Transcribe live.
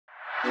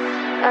La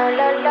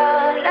la la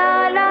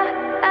la la,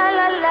 la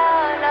la la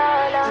la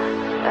la,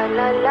 la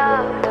la la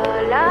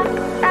la,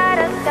 da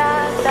da da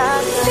da.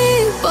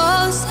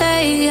 People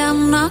say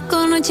I'm not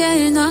gonna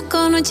change, not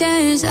gonna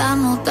change. I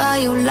know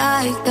that you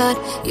like that.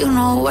 You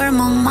know where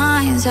my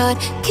mind's at.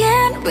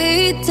 Can't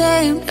be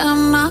tamed.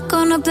 I'm not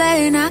gonna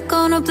play, not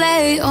gonna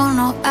play. Oh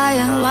no, I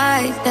ain't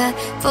like that.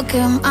 Fuck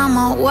him, I'm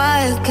a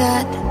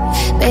wildcat.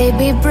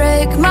 Baby,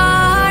 break my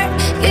heart.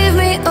 Give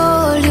me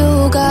all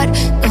you got.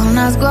 Don't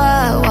ask why.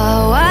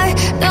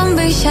 Don't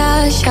be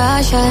shy,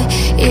 shy, shy.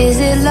 Is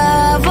it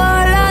love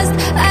or lust?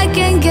 I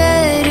can't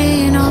get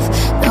enough.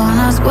 Don't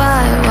ask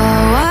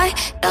why.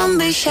 Don't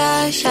be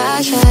shy,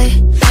 shy,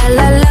 shy.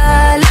 La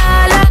la la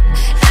la la,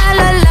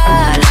 la la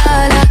la la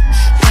la,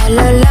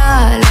 la la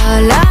la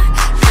la,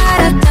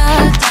 da da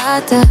da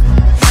da,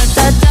 da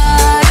da da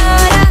da,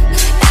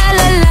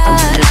 la la la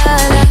la,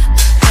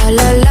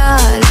 la la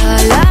la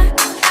la,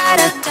 da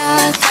da da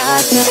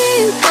da.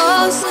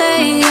 People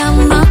say I'm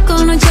not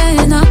gonna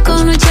change, not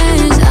gonna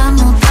change. I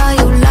know that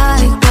you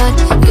like that.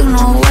 You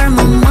know where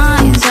my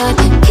mind's at.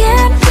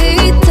 Can't be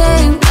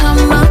tamed. I'm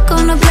not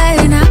gonna play,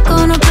 not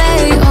gonna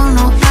play. Oh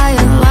no, I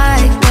ain't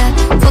like that.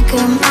 Fuck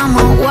him, I'm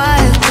a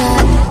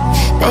wildcat.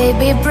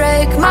 Baby,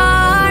 break my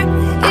heart.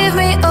 Give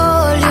me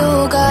all you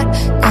got.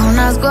 Don't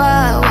ask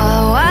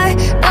why.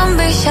 Don't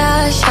be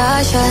shy,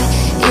 shy, shy.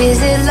 Is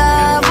it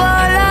love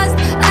or lust?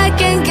 I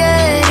can't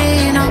get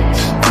enough.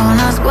 Don't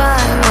ask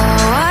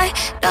why.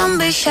 Don't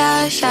be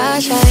shy, shy,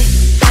 shy.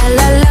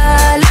 La la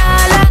la la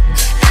la,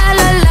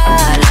 la la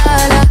la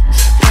la,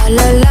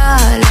 la la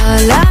la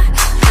la,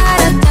 da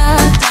da da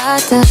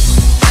da, da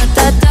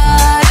da da da,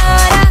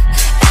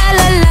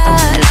 la la la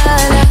la,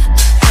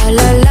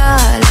 la la la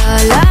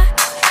la,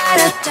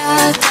 da da da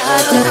da.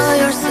 Call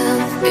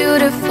yourself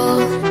beautiful.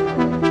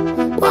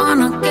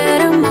 Wanna get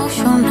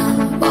emotional.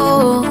 Oh,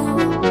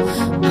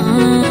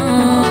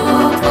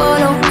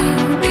 follow me,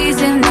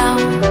 reason now.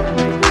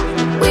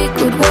 We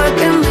could work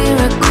a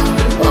miracle.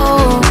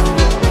 Oh,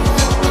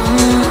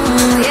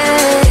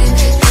 yeah.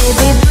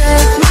 Baby,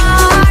 break my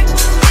heart.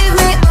 Give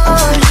me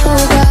all you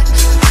got.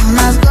 Don't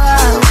ask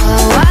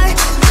why.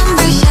 Don't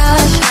be shy,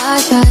 shy,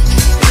 shy.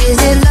 Is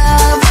it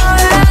love or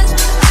lust?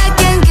 I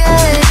can't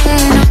get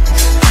enough.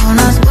 Don't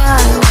ask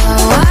why.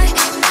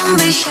 Don't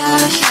be shy,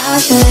 shy,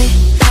 shy.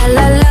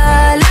 La la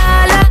la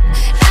la,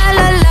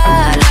 la la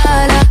la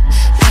la,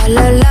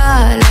 la la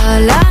la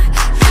la,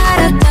 da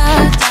da da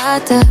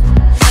da,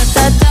 da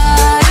da da da,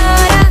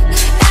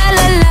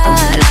 la la la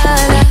la,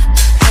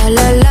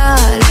 la la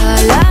la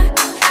la,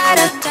 da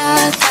da da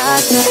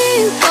da.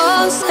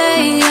 People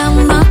say I'm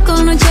not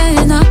gonna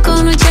change, not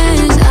gonna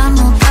change. I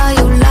know that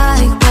you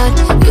like that.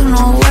 You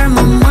know where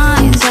my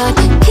mind's at.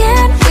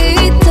 Can't be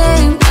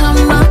tamed. I'm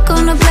not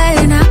gonna play,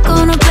 not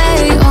gonna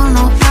play. Oh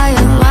no, I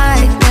ain't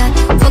like that.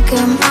 Fuck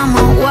him, I'm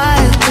a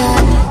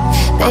wildcat.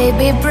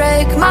 Baby,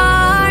 break my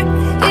heart.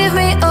 Give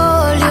me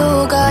all you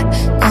got.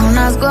 Don't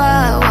ask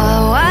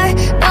why.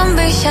 Don't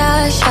be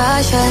shy,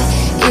 shy, shy.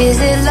 Is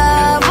it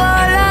love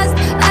or lust?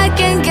 I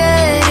can't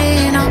get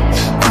enough.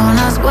 Don't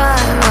ask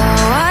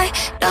why.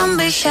 Don't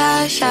be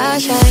shy, shy,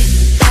 shy.